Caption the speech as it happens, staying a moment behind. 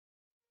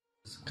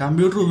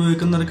Computer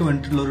ഉപയോഗിക്കുന്നവർക്ക്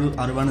വേണ്ടിയിട്ടുള്ള ഒരു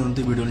അറിവാണ്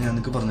ഇന്നത്തെ വീഡിയോയിൽ ഞാൻ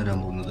നിങ്ങൾക്ക് പറഞ്ഞുതരാൻ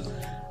പോകുന്നത്.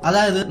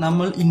 അതായത്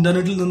നമ്മൾ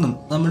ഇന്റർനെറ്റിൽ നിന്നും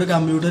നമ്മുടെ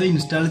കമ്പ്യൂട്ടറിൽ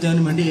ഇൻസ്റ്റാൾ ചെയ്യാൻ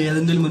വേണ്ടി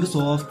ഏതെങ്കിലും ഒരു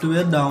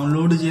സോഫ്റ്റ്വെയർ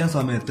ഡൗൺലോഡ് ചെയ്യാൻ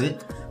സമയത്ത്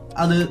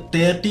അത്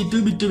 32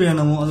 ബിറ്റ്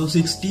വേണമോ അതോ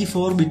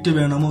 64 ബിറ്റ്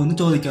വേണമോ എന്ന്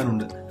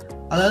ചോദിക്കാറുണ്ട്.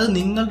 അതായത്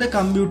നിങ്ങളുടെ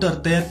കമ്പ്യൂട്ടർ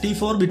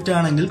 34 ബിറ്റ്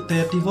ആണെങ്കിൽ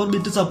 34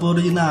 ബിറ്റ് സപ്പോർട്ട്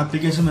ചെയ്യുന്ന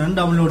ആപ്ലിക്കേഷൻ വേണം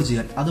ഡൗൺലോഡ്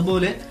ചെയ്യാൻ.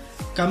 അതുപോലെ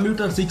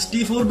കമ്പ്യൂട്ടർ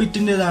 64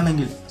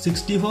 ബിറ്റിന്റേതാണെങ്കിൽ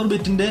 64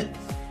 ബിറ്റിന്റെ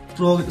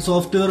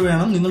സോഫ്റ്റ്വെയർ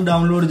വേണം നിങ്ങൾ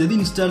ഡൗൺലോഡ് ചെയ്ത്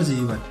ഇൻസ്റ്റാൾ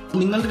ചെയ്യുവാൻ.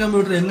 നിങ്ങളുടെ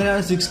കമ്പ്യൂട്ടർ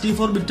എങ്ങനെയാണ്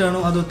 64 ബിറ്റ് ആണോ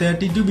അതോ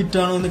 32 ബിറ്റ്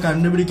ആണോ എന്ന്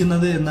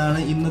കണ്ടുപിടിക്കുന്നത് എന്നാണ്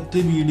ഇന്നത്തെ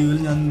വീഡിയോയിൽ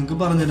ഞാൻ നിങ്ങൾക്ക്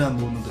പറഞ്ഞുതരാൻ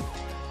പോകുന്നത്.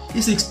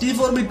 ഈ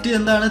 64 ബിറ്റ്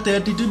എന്താണ്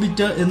 32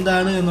 ബിറ്റ്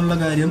എന്താണ് എന്നുള്ള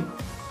കാര്യം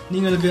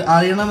നിങ്ങൾക്ക്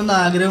അറിയണമെന്ന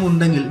ആഗ്രഹം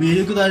ഉണ്ടെങ്കിൽ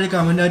വീഡിയോക്ക് താഴെ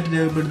കമന്റ് ആയിട്ട്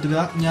രേഖപ്പെടുത്തുക.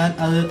 ഞാൻ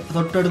അത്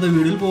തൊട്ടടുത്ത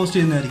വീഡിയോയിൽ പോസ്റ്റ്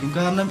ചെയ്യുന്നതായിരിക്കും.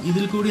 കാരണം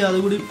ഇതിൽ കൂടി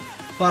അതുകൂടി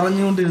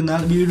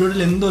പറഞ്ഞുകൊണ്ടിരുന്നാൽ വീഡിയോയുടെ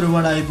ലെങ്ത്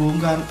ഒരുപാടായി പോകും.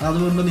 കാരണം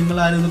അതുകൊണ്ട് നിങ്ങൾ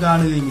ആരും ഒന്ന്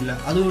കാണുകയുമില്ല.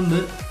 അതുകൊണ്ട്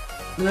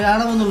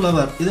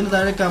വേണമെന്നുള്ളവർ ഇതിന്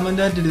താഴെ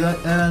കമന്റ് ആയിട്ട് ഇടുക.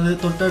 ഞാനത്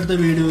തൊട്ടടുത്ത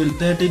വീഡിയോയിൽ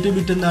 32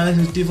 ബിറ്റ് എന്താണ്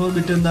 64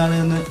 ബിറ്റ് എന്താണ്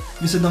എന്ന്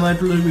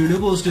വിശദമായിട്ടുള്ള ഒരു വീഡിയോ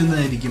പോസ്റ്റ്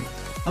ചെയ്യുന്നതായിരിക്കും.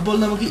 അപ്പോൾ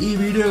നമുക്ക് ഈ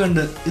വീഡിയോ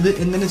കണ്ട് ഇത്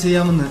എങ്ങനെ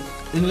ചെയ്യാമെന്ന്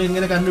നിങ്ങൾ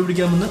എങ്ങനെ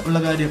കണ്ടുപിടിക്കാമെന്ന് ഉള്ള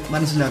കാര്യം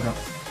മനസ്സിലാക്കാം.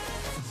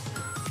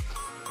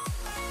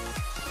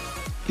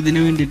 ഇതിനു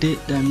വേണ്ടിയിട്ട്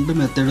 2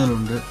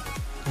 മെത്തേഡുകളുണ്ട്.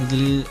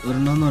 അതിൽ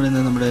ഒരെണ്ണമെന്ന്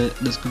പറയുന്നത് നമ്മുടെ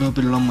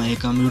ഡെസ്ക്ടോപ്പിലുള്ള മൈ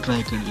കമ്പ്യൂട്ടർ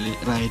ഐക്കണിൽ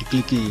റൈറ്റ്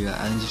ക്ലിക്ക് ചെയ്യുക.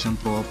 അതിനുശേഷം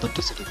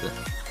പ്രോപ്പർട്ടീസ് എടുക്കുക.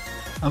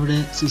 അവിടെ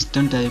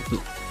സിസ്റ്റം ടൈപ്പ്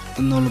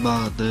എന്നുള്ള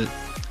ഭാഗത്ത്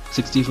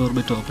 64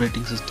 ബിറ്റ്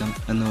ഓപ്പറേറ്റിംഗ് സിസ്റ്റം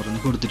എന്ന് പറഞ്ഞ്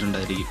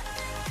കൊടുത്തിട്ടുണ്ടായിരിക്കും.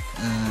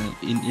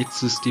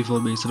 X64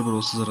 ബേസ്ഡ്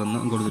പ്രോസസ്സർ എന്ന്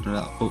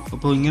കൊടുത്തിട്ടുണ്ട്.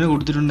 അപ്പോൾ ഇങ്ങനെ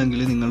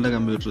കൊടുത്തിട്ടുണ്ടെങ്കിൽ നിങ്ങളുടെ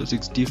കമ്പ്യൂട്ടർ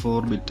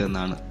 64 ബിറ്റ്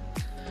എന്നാണ്.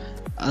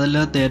 അതല്ല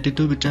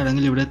 32 ബിറ്റ്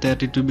ആണെങ്കിൽ ഇവിടെ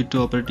 32 ബിറ്റ്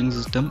ഓപ്പറേറ്റിംഗ്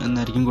സിസ്റ്റം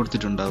എന്നായിരിക്കും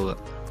കൊടുത്തിട്ടുണ്ടാവുക.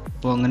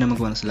 അപ്പോൾ അങ്ങനെ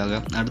നമുക്ക്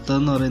മനസ്സിലാകാം.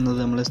 അടുത്തതെന്ന് പറയുന്നത്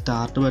നമ്മൾ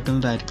സ്റ്റാർട്ട്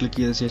ബട്ടണിൽ റൈറ്റ് ക്ലിക്ക്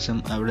ചെയ്ത ശേഷം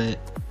അവിടെ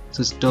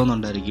സിസ്റ്റം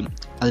എന്നുണ്ടായിരിക്കും,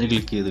 അതിൽ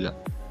ക്ലിക്ക് ചെയ്യുക.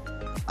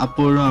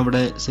 അപ്പോഴും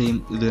അവിടെ സെയിം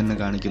ഇത് തന്നെ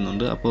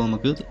കാണിക്കുന്നുണ്ട്. അപ്പോൾ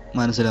നമുക്ക്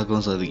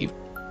മനസ്സിലാക്കാൻ സാധിക്കും.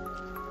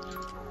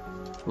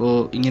 അപ്പോൾ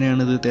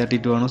ഇങ്ങനെയാണ് ഇത്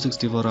 32 ആണോ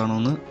 64 ആണോ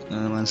എന്ന്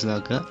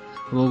മനസ്സിലാക്കുക.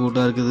 അപ്പോൾ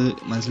കൂട്ടുകാർക്ക് ഇത്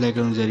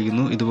മനസ്സിലാക്കാമെന്ന്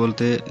വിചാരിക്കുന്നു.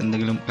 ഇതുപോലത്തെ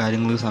എന്തെങ്കിലും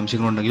കാര്യങ്ങൾ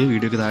സംശയങ്ങളുണ്ടെങ്കിൽ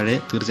വീഡിയോയ്ക്ക് താഴെ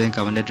തീർച്ചയായും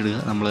കമൻ്റ് ആയിട്ട് ഇടുക.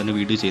 നമ്മൾ തന്നെ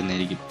വീഡിയോ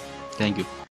ചെയ്യുന്നതായിരിക്കും. Thank you.